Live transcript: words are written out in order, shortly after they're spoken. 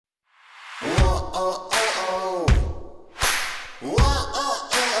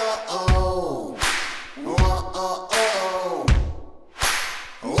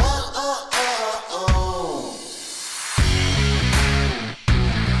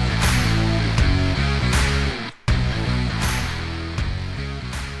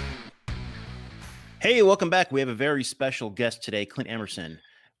Hey, welcome back. We have a very special guest today, Clint Emerson.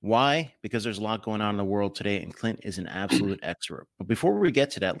 Why? Because there's a lot going on in the world today, and Clint is an absolute expert. But before we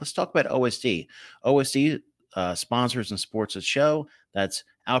get to that, let's talk about OSD. OSD sponsors and supports a show that's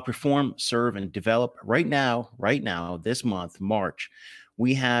outperform, serve, and develop. Right now, this month, March,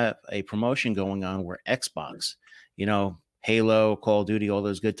 we have a promotion going on where Xbox, Halo, Call of Duty, all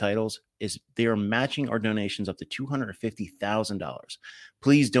those good titles, they are matching our donations up to $250,000.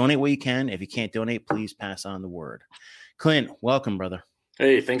 Please donate what you can. If you can't donate, please pass on the word. Clint, welcome, brother.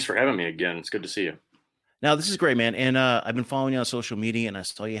 Hey, thanks for having me again. It's good to see you. Now, this is great, man. And I've been following you on social media, and I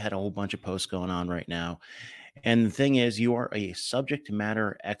saw you had a whole bunch of posts going on right now. And the thing is, you are a subject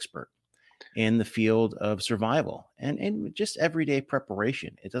matter expert in the field of survival and just everyday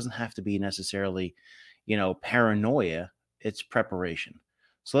preparation. It doesn't have to be necessarily, paranoia. It's preparation.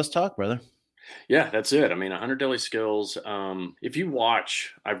 So let's talk, brother. Yeah, that's it. I mean, 100 Daily Skills. If you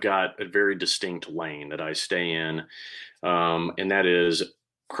watch, I've got a very distinct lane that I stay in, and that is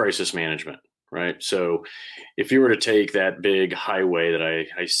crisis management, right? So if you were to take that big highway that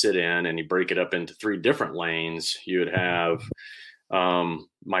I sit in and you break it up into 3 different lanes, you would have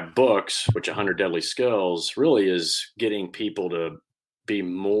my books, which 100 Deadly Skills really is getting people to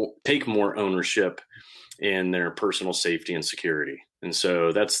take more ownership in their personal safety and security. And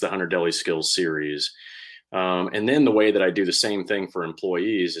so that's the 100 Deadly Skills series. And then the way that I do the same thing for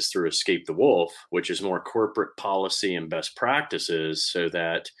employees is through Escape the Wolf, which is more corporate policy and best practices so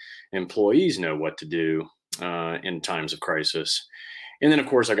that employees know what to do in times of crisis. And then, of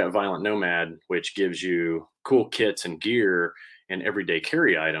course, I got Violent Nomad, which gives you cool kits and gear and everyday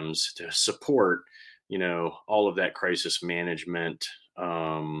carry items to support, all of that crisis management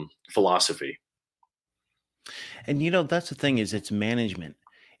philosophy. And, that's the thing is it's management.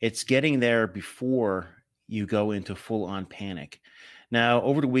 It's getting there before you go into full on panic. Now,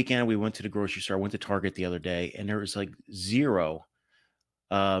 over the weekend, we went to the grocery store. I went to Target the other day, and there was like 0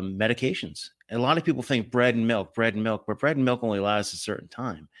 medications. And a lot of people think bread and milk, but bread and milk only lasts a certain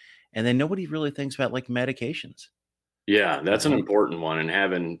time. And then nobody really thinks about like medications. Yeah, that's an important one. And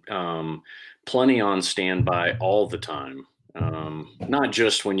having plenty on standby all the time. Not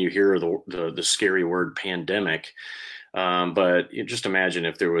just when you hear the scary word pandemic, but just imagine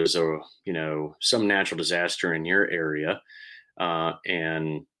if there was some natural disaster in your area,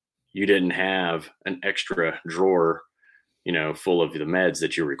 and you didn't have an extra drawer, full of the meds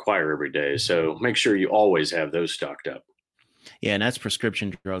that you require every day. So make sure you always have those stocked up. Yeah, and that's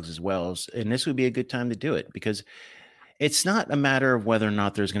prescription drugs as well. And this would be a good time to do it because it's not a matter of whether or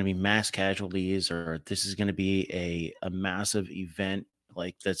not there's going to be mass casualties or this is going to be a massive event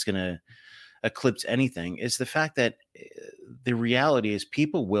like that's going to eclipse anything. It's the fact that the reality is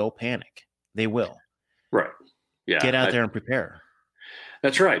people will panic. They will. Right. Yeah. Get out there and prepare.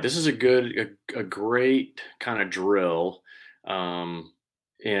 That's right. This is a great kind of drill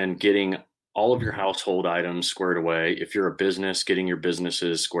in getting all of your household items squared away. If you're a business, getting your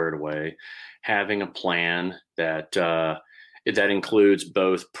businesses squared away, having a plan that includes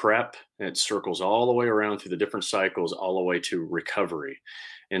both prep, and it circles all the way around through the different cycles, all the way to recovery.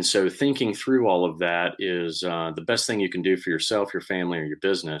 And so thinking through all of that is the best thing you can do for yourself, your family, or your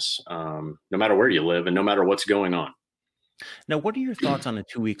business, no matter where you live and no matter what's going on. Now, what are your thoughts on a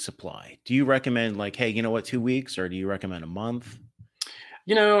 2-week supply? Do you recommend 2 weeks, or do you recommend a month?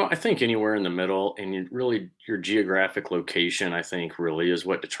 I think anywhere in the middle, and your geographic location, I think really is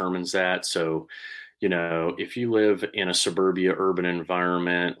what determines that. So, if you live in a suburbia urban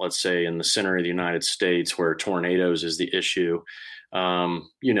environment, let's say in the center of the United States where tornadoes is the issue,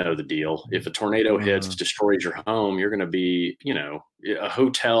 the deal. If a tornado hits, destroys your home, you're going to be, a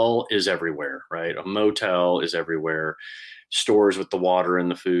hotel is everywhere, right? A motel is everywhere. Stores with the water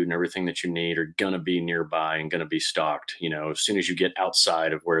and the food and everything that you need are going to be nearby and going to be stocked, as soon as you get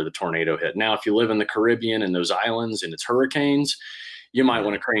outside of where the tornado hit. Now, if you live in the Caribbean and those islands and it's hurricanes, you might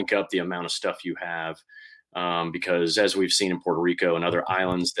want to crank up the amount of stuff you have, because as we've seen in Puerto Rico and other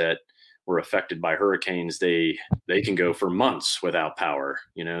islands that were affected by hurricanes, they can go for months without power,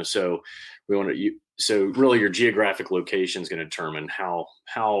 so so really your geographic location is going to determine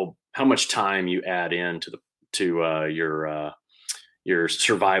how much time you add in to your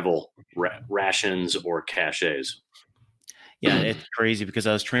survival rations or caches. Yeah, it's crazy because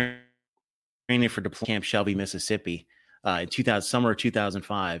I was training for deployment Camp Shelby, Mississippi, in 2000, summer of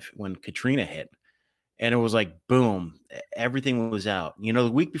 2005 when Katrina hit. And it was like, boom, everything was out. The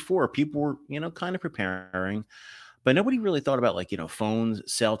week before, people were, kind of preparing, but nobody really thought about like, phones,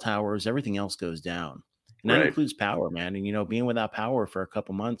 cell towers, everything else goes down. And that Right. includes power, man. And, being without power for a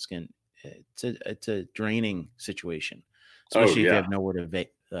couple months it's a draining situation, Oh, especially if you yeah. have nowhere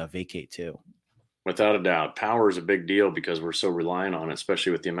to vacate to. Without a doubt, power is a big deal because we're so reliant on it,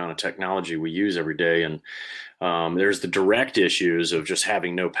 especially with the amount of technology we use every day. And there's the direct issues of just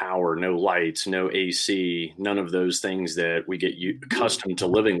having no power, no lights, no AC, none of those things that we get accustomed to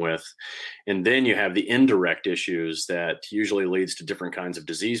living with. And then you have the indirect issues that usually leads to different kinds of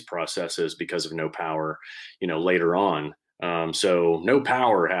disease processes because of no power, later on. So no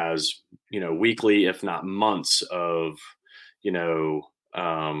power has, weekly, if not months of, you know,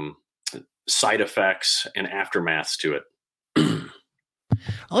 um, side effects and aftermaths to it.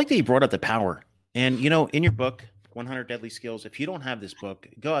 I like that you brought up the power. And, in your book, 100 Deadly Skills, if you don't have this book,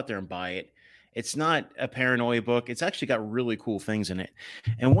 go out there and buy it. It's not a paranoia book. It's actually got really cool things in it.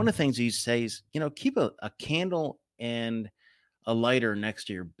 And one of the things he says, keep a candle and a lighter next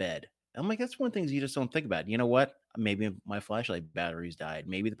to your bed. I'm like, that's one of the things you just don't think about. You know what? Maybe my flashlight batteries died.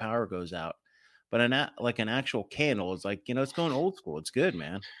 Maybe the power goes out. But like an actual candle is like, it's going old school. It's good,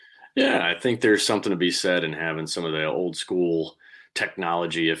 man. Yeah, I think there's something to be said in having some of the old school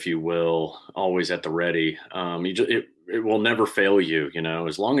technology, if you will, always at the ready. It will never fail you,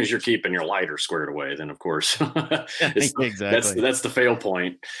 as long as you're keeping your lighter squared away. Then, of course, that's Exactly. that's the fail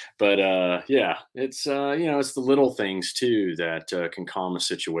point. But yeah, it's it's the little things too that can calm a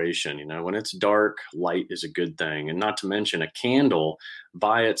situation. When it's dark, light is a good thing, and not to mention a candle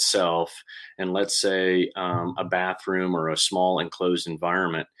by itself. And let's say a bathroom or a small enclosed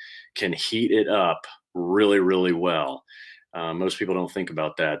environment can heat it up really, really well. Most people don't think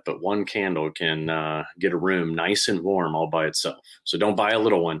about that, but one candle can get a room nice and warm all by itself. So don't buy a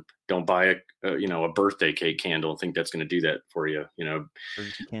little one. Don't buy a birthday cake candle and think that's going to do that for you.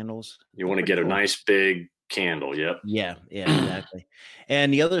 Emergency candles. You They're want to pretty get a cool. nice big candle. Yep. Yeah, exactly.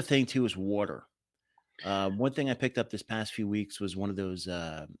 And the other thing too is water. One thing I picked up this past few weeks was one of those.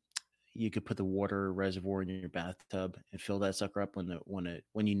 You could put the water reservoir in your bathtub and fill that sucker up when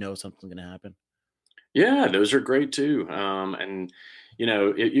something's going to happen. Yeah, those are great too. And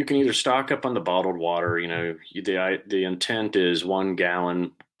you can either stock up on the bottled water. The intent is 1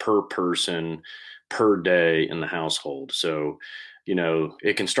 gallon per person per day in the household. So,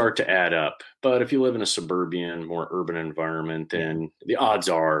 it can start to add up. But if you live in a suburban, more urban environment, Yeah. then the odds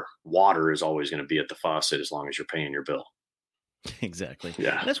are water is always going to be at the faucet as long as you're paying your bill. Exactly.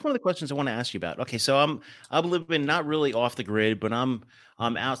 Yeah. And that's one of the questions I want to ask you about. Okay, so I'm living not really off the grid, but I'm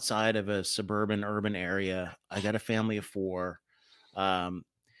outside of a suburban urban area. I got a family of 4. Um,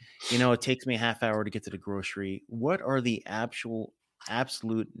 it takes me a half hour to get to the grocery. What are the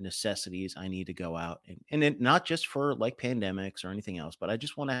absolute necessities I need to go out and it, not just for like pandemics or anything else, but I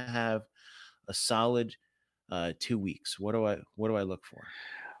just want to have a solid 2 weeks. What do I look for?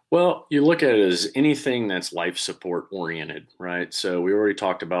 Well, you look at it as anything that's life support oriented, right? So we already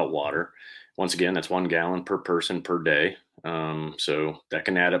talked about water. Once again, that's 1 gallon per person per day. So that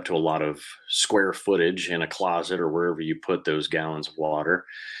can add up to a lot of square footage in a closet or wherever you put those gallons of water.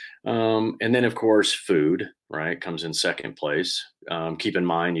 And then, of course, food, right, comes in second place. Keep in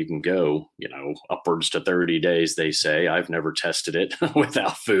mind, you can go, upwards to 30 days. They say I've never tested it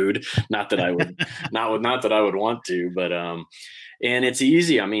without food. Not that I would, not that I would want to, but and it's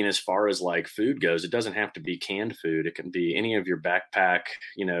easy. I mean, as far as like food goes, it doesn't have to be canned food. It can be any of your backpack,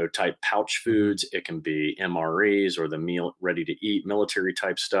 type pouch Mhm. foods. It can be MREs or the meal ready to eat military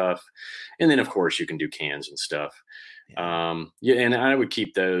type stuff. And then, of course, you can do cans and stuff. Yeah. Yeah, and I would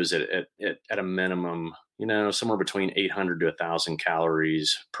keep those at a minimum, somewhere between 800 to 1,000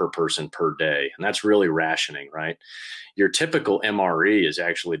 calories per person per day. And that's really rationing, right? Your typical MRE is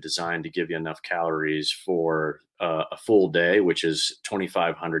actually designed to give you enough calories for a full day, which is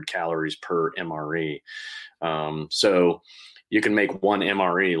 2,500 calories per MRE. So you can make one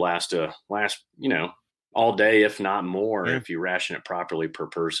MRE last, all day, if not more, Yeah. if you ration it properly per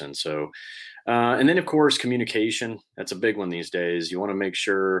person. So, and then of course, communication. That's a big one these days. You want to make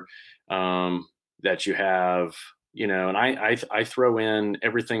sure that you have, and I throw in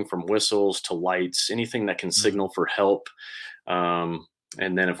everything from whistles to lights, anything that can Mhm. signal for help.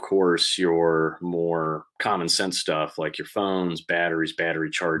 And then, of course, your more common sense stuff like your phones, batteries, battery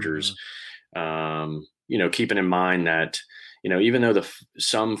chargers. Mhm. Keeping in mind that even though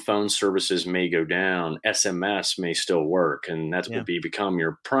some phone services may go down, SMS may still work, and that will Yeah. become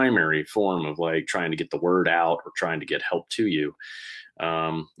your primary form of like trying to get the word out or trying to get help to you.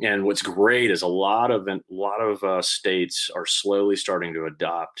 And what's great is a lot of states are slowly starting to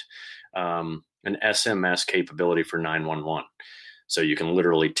adopt an SMS capability for 911. So you can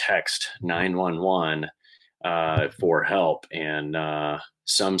literally text 911 for help in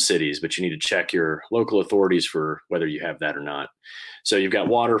some cities, but you need to check your local authorities for whether you have that or not. So you've got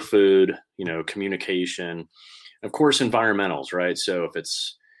water, food, communication, of course, environmentals, right? So if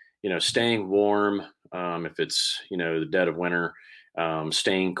it's, staying warm, if it's, the dead of winter,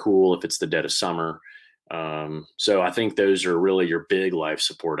 staying cool if it's the dead of summer. So I think those are really your big life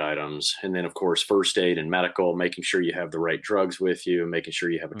support items. And then, of course, first aid and medical, making sure you have the right drugs with you, making sure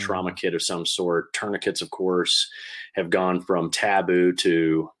you have a trauma kit of some sort. Tourniquets, of course, have gone from taboo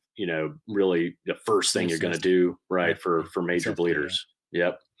to, really the first thing you're going to do, right, for major bleeders. Yeah.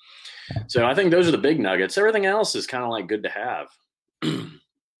 Yep. So I think those are the big nuggets. Everything else is kind of like good to have.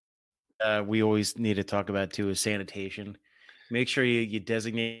 We always need to talk about too is sanitation. Make sure you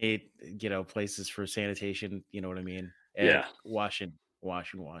designate, places for sanitation. You know what I mean? And yeah. Washing.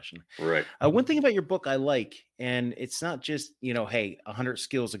 Right. One thing about your book I like, and it's not just, hey, 100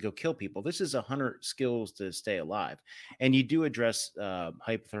 skills to go kill people. This is 100 skills to stay alive. And you do address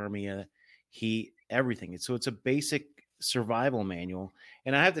hypothermia, heat, everything. So it's a basic survival manual.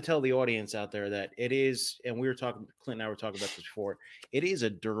 And I have to tell the audience out there that it is, and Clint and I were talking about this before, it is a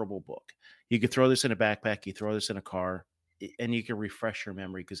durable book. You could throw this in a backpack, you throw this in a car, and you can refresh your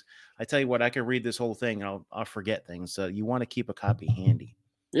memory. Because I tell you what, I can read this whole thing and I'll forget things. So you want to keep a copy handy.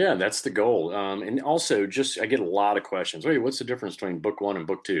 Yeah, that's the goal. And also, I get a lot of questions. Wait, what's the difference between book 1 and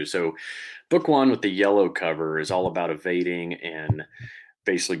book 2? So, book 1 with the yellow cover is all about evading and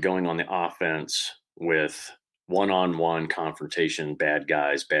basically going on the offense with one-on-one confrontation, bad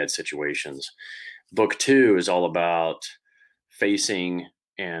guys, bad situations. Book 2 is all about facing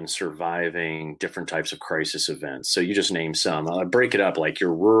and surviving different types of crisis events. So you just name some. I break it up like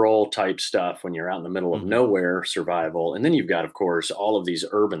your rural type stuff when you're out in the middle of nowhere survival. And then you've got, of course, all of these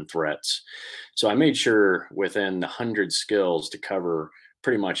urban threats. So I made sure within the 100 skills to cover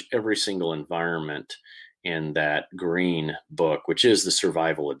pretty much every single environment in that green book, which is the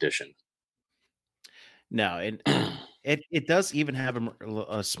survival edition. No, it does even have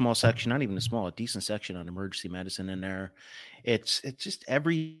a small section, not even a decent section on emergency medicine in there. It's just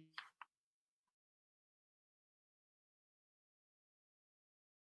every.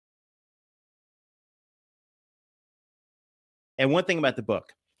 And one thing about the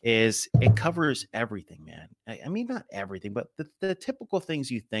book is it covers everything, man. I mean, not everything, but the typical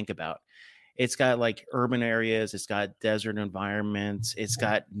things you think about. It's got like urban areas. It's got desert environments. It's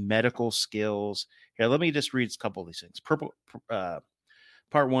got medical skills. Here, let me just read a couple of these things. Part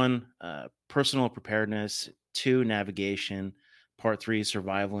 1, personal preparedness. 2, navigation. Part 3,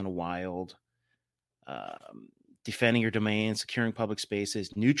 survival in the wild. Defending your domain, securing public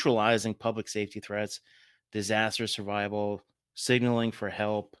spaces, neutralizing public safety threats, disaster survival, signaling for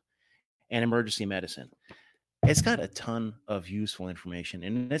help, and emergency medicine. It's got a ton of useful information.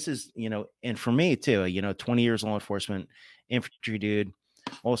 And this is, and for me too, 20 years law enforcement, infantry dude,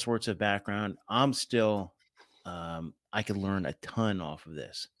 all sorts of background. I'm still, I could learn a ton off of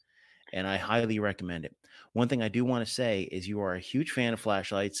this. And I highly recommend it. One thing I do want to say is you are a huge fan of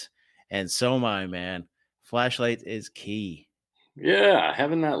flashlights. And so am I, man. Flashlight is key. Yeah,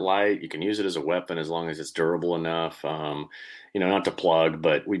 having that light, you can use it as a weapon as long as it's durable enough. Not to plug,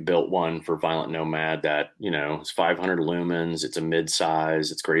 but we built one for Violent Nomad that, it's 500 lumens. It's a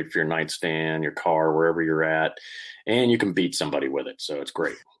mid-size. It's great for your nightstand, your car, wherever you're at. And you can beat somebody with it. So it's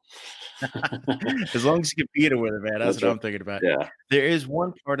great. As long as you can beat it with it, man. That's what I'm thinking about. Yeah. There is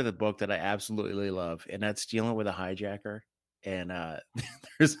one part of the book that I absolutely love, and that's dealing with a hijacker. And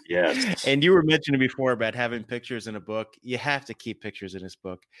and you were mentioning before about having pictures in a book. You have to keep pictures in this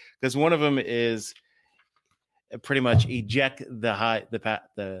book because one of them is pretty much eject the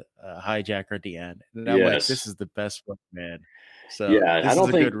hijacker at the end. And I'm like, this is the best book, man. So yeah, this is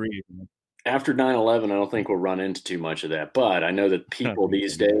a good read. After 9/11, I don't think we'll run into too much of that. But I know that people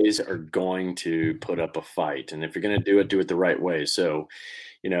these days are going to put up a fight, and if you're going to do it the right way. So,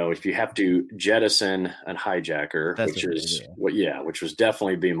 if you have to jettison a hijacker, which was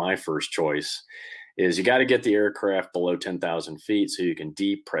definitely be my first choice, is you got to get the aircraft below 10,000 feet so you can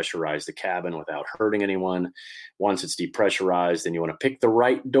depressurize the cabin without hurting anyone. Once it's depressurized, then you want to pick the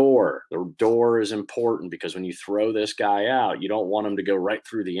right door. The door is important because when you throw this guy out, you don't want him to go right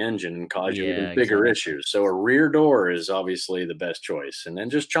through the engine and cause you even bigger issues. So a rear door is obviously the best choice. And then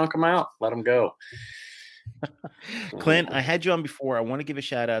just chunk them out, let them go. Clint, I had you on before. I want to give a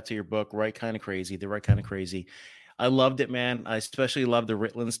shout out to your book, The Right Kind of Crazy. I loved it, man. I especially love the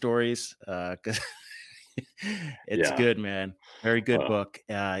Ritalin stories because It's Yeah. good, man. Very good Uh, book.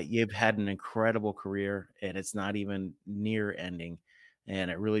 You've had an incredible career, and it's not even near ending. And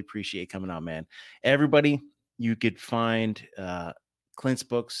I really appreciate you coming on, man. Everybody, you could find Clint's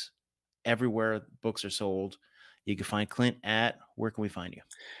books everywhere books are sold. You can find Clint at where can we find you?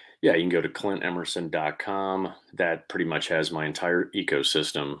 yeah, you can go to clintemerson.com. That pretty much has my entire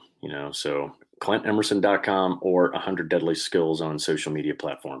ecosystem, so clintemerson.com or 100 Deadly Skills on social media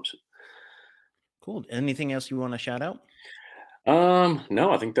platforms. Cool. Anything else you want to shout out?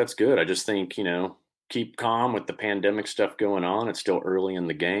 No, I think that's good. I just think, keep calm with the pandemic stuff going on. It's still early in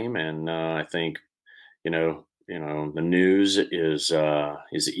the game, and I think, the news is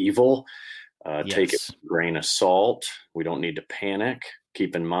evil. Take it Yes. with a grain of salt. We don't need to panic.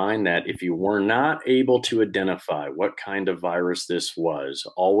 Keep in mind that if you were not able to identify what kind of virus this was,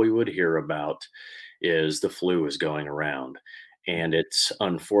 all we would hear about is the flu is going around. And it's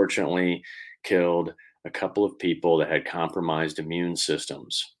unfortunately killed a couple of people that had compromised immune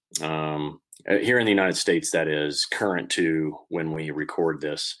systems. Here in the United States, that is current to when we record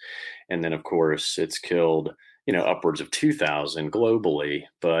this. And then, of course, it's killed upwards of 2,000 globally,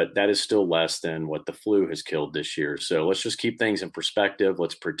 but that is still less than what the flu has killed this year. So let's just keep things in perspective.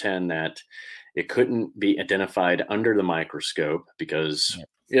 Let's pretend that it couldn't be identified under the microscope, because Yep.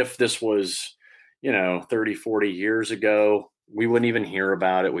 if this was, 30, 40 years ago, we wouldn't even hear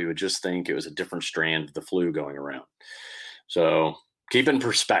about it. We would just think it was a different strand of the flu going around. So keep in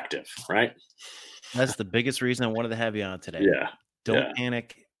perspective, right? That's the biggest reason I wanted to have you on today. Yeah. Don't Yeah.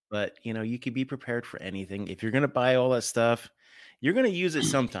 panic, but you could be prepared for anything. If you're going to buy all that stuff, you're going to use it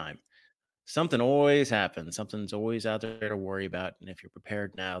sometime. Something always happens. Something's always out there to worry about. And if you're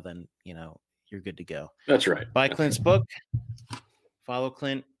prepared now, then, you're good to go. That's right. Buy That's Clint's right. book. Follow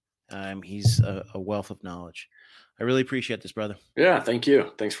Clint. He's a wealth of knowledge. I really appreciate this, brother. Yeah. Thank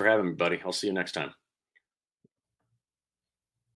you. Thanks for having me, buddy. I'll see you next time.